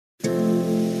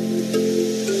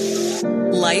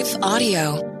Life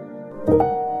Audio.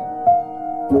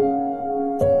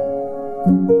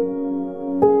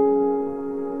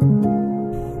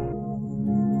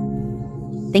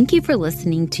 Thank you for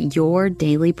listening to Your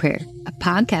Daily Prayer, a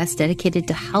podcast dedicated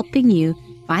to helping you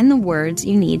find the words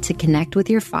you need to connect with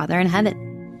your Father in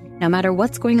heaven. No matter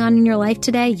what's going on in your life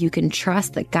today, you can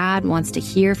trust that God wants to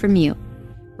hear from you.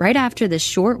 Right after this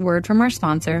short word from our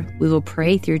sponsor, we will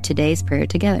pray through today's prayer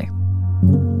together.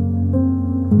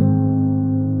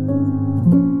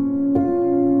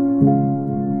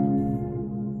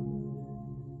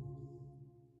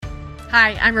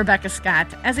 Hi, I'm Rebecca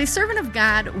Scott. As a servant of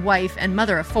God, wife, and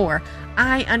mother of four,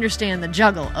 I understand the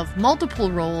juggle of multiple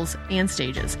roles and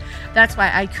stages. That's why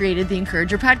I created the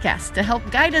Encourager podcast to help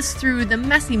guide us through the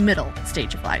messy middle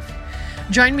stage of life.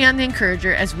 Join me on the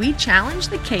Encourager as we challenge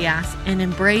the chaos and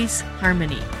embrace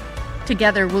harmony.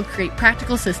 Together, we'll create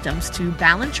practical systems to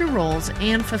balance your roles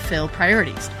and fulfill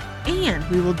priorities. And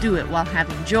we will do it while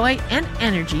having joy and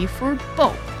energy for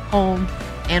both home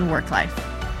and work life.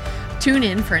 Tune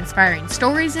in for inspiring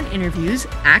stories and interviews,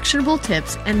 actionable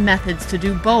tips, and methods to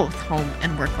do both home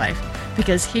and work life.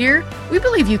 Because here, we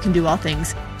believe you can do all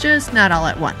things, just not all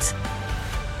at once.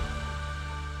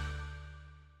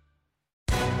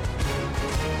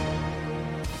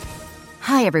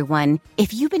 Hi, everyone.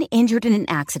 If you've been injured in an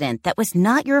accident that was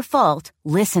not your fault,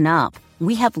 listen up.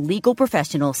 We have legal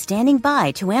professionals standing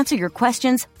by to answer your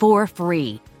questions for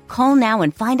free. Call now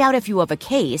and find out if you have a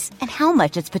case and how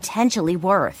much it's potentially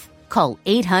worth. Call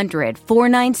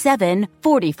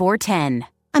 800-497-4410.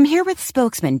 I'm here with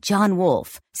spokesman John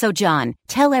Wolf. So, John,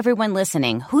 tell everyone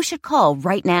listening who should call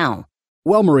right now.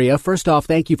 Well, Maria, first off,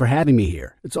 thank you for having me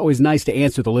here. It's always nice to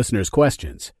answer the listeners'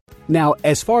 questions. Now,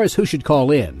 as far as who should call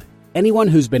in, anyone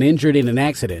who's been injured in an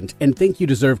accident and think you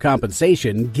deserve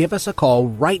compensation, give us a call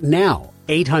right now.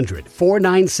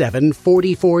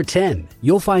 800-497-4410.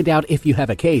 You'll find out if you have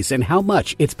a case and how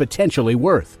much it's potentially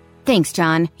worth. Thanks,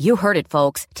 John. You heard it,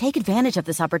 folks. Take advantage of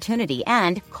this opportunity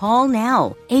and call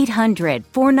now.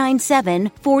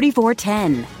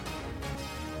 800-497-4410.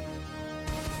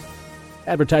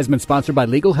 Advertisement sponsored by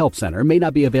Legal Help Center. May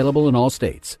not be available in all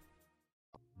states.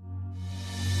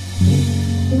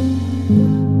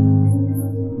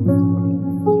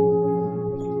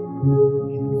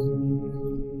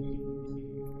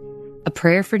 A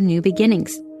Prayer for New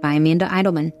Beginnings by Amanda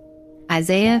Idleman.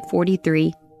 Isaiah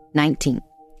 43:19.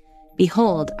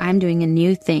 Behold, I'm doing a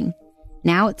new thing.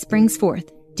 Now it springs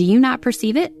forth. Do you not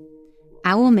perceive it?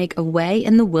 I will make a way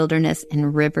in the wilderness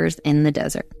and rivers in the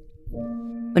desert.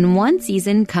 When one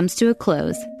season comes to a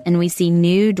close and we see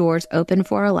new doors open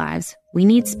for our lives, we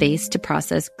need space to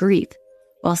process grief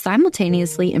while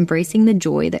simultaneously embracing the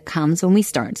joy that comes when we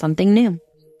start something new.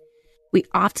 We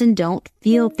often don't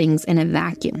feel things in a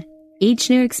vacuum.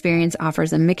 Each new experience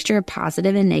offers a mixture of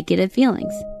positive and negative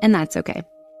feelings, and that's okay.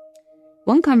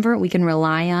 One comfort we can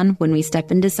rely on when we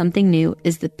step into something new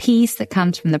is the peace that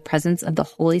comes from the presence of the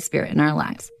Holy Spirit in our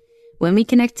lives. When we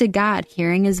connect to God,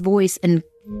 hearing His voice and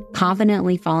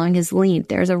confidently following His lead,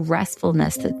 there's a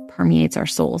restfulness that permeates our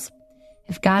souls.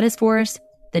 If God is for us,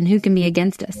 then who can be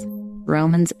against us?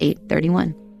 Romans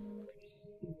 8:31.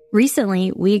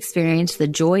 Recently, we experienced the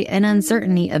joy and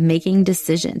uncertainty of making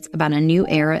decisions about a new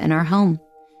era in our home.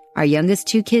 Our youngest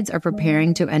two kids are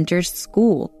preparing to enter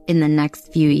school in the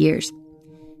next few years.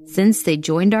 Since they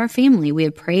joined our family, we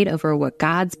have prayed over what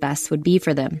God's best would be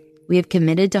for them. We have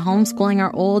committed to homeschooling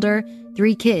our older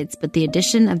 3 kids, but the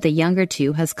addition of the younger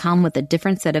 2 has come with a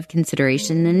different set of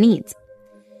consideration and needs.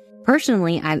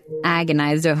 Personally, I've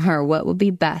agonized over what would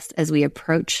be best as we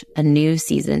approach a new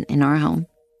season in our home.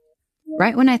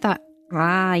 Right when I thought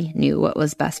I knew what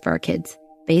was best for our kids,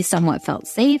 based on what felt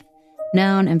safe,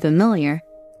 known, and familiar,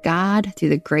 God, through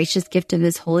the gracious gift of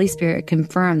His Holy Spirit,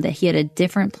 confirmed that He had a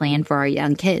different plan for our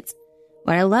young kids.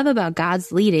 What I love about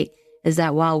God's leading is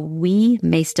that while we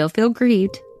may still feel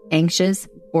grieved, anxious,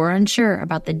 or unsure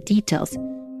about the details,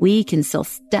 we can still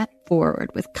step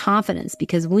forward with confidence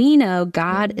because we know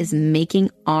God is making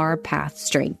our path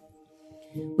straight.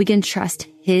 We can trust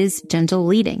His gentle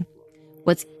leading.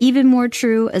 What's even more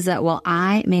true is that while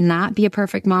I may not be a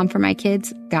perfect mom for my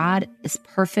kids, God is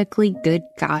perfectly good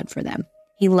God for them.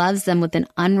 He loves them with an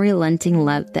unrelenting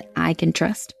love that I can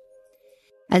trust.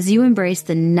 As you embrace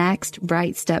the next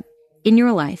bright step in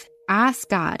your life, ask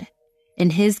God in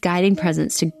His guiding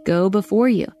presence to go before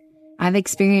you. I've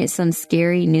experienced some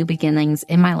scary new beginnings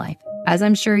in my life, as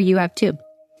I'm sure you have too.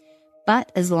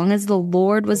 But as long as the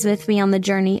Lord was with me on the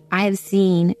journey, I have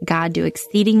seen God do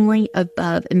exceedingly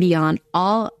above and beyond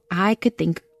all I could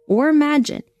think or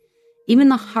imagine. Even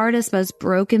the hardest, most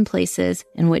broken places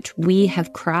in which we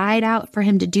have cried out for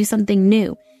Him to do something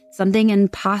new, something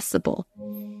impossible,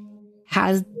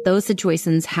 those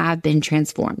situations have been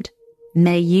transformed.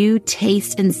 May you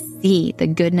taste and see the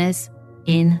goodness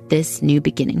in this new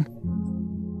beginning.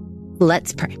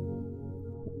 Let's pray.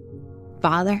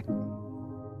 Father,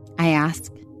 I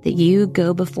ask that you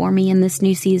go before me in this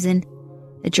new season,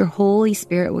 that your Holy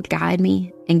Spirit would guide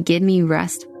me and give me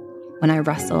rest when I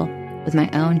wrestle with my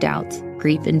own doubts,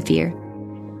 grief, and fear.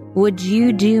 Would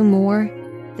you do more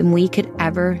than we could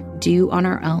ever do on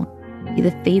our own? Be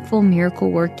the faithful,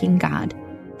 miracle-working God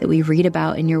that we read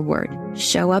about in your word.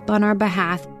 Show up on our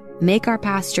behalf, make our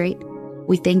path straight.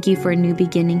 We thank you for a new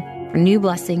beginning, for new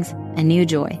blessings, and new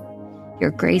joy.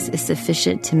 Your grace is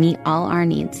sufficient to meet all our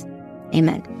needs.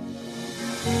 Amen.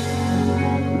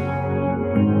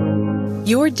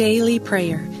 Your Daily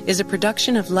Prayer is a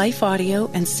production of Life Audio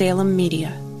and Salem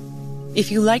Media.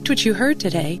 If you liked what you heard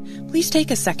today, please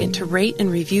take a second to rate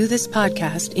and review this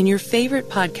podcast in your favorite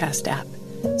podcast app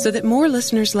so that more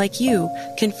listeners like you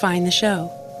can find the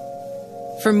show.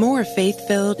 For more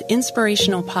faith-filled,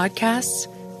 inspirational podcasts,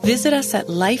 visit us at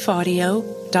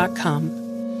lifeaudio.com.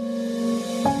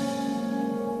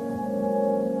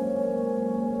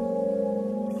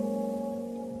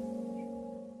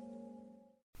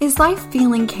 Is life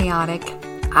feeling chaotic?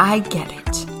 I get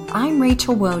it. I'm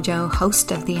Rachel Wojo,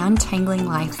 host of the Untangling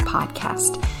Life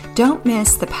podcast. Don't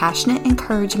miss the passionate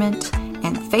encouragement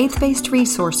and faith-based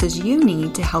resources you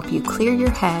need to help you clear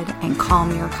your head and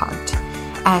calm your heart.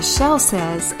 As Shell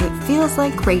says, it feels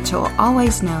like Rachel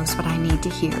always knows what I need to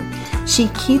hear. She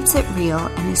keeps it real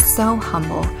and is so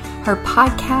humble. Her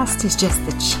podcast is just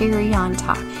the cherry on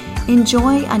top.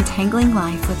 Enjoy Untangling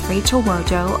Life with Rachel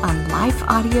Wojo on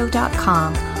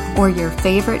lifeaudio.com or your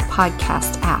favorite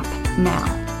podcast app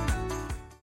now.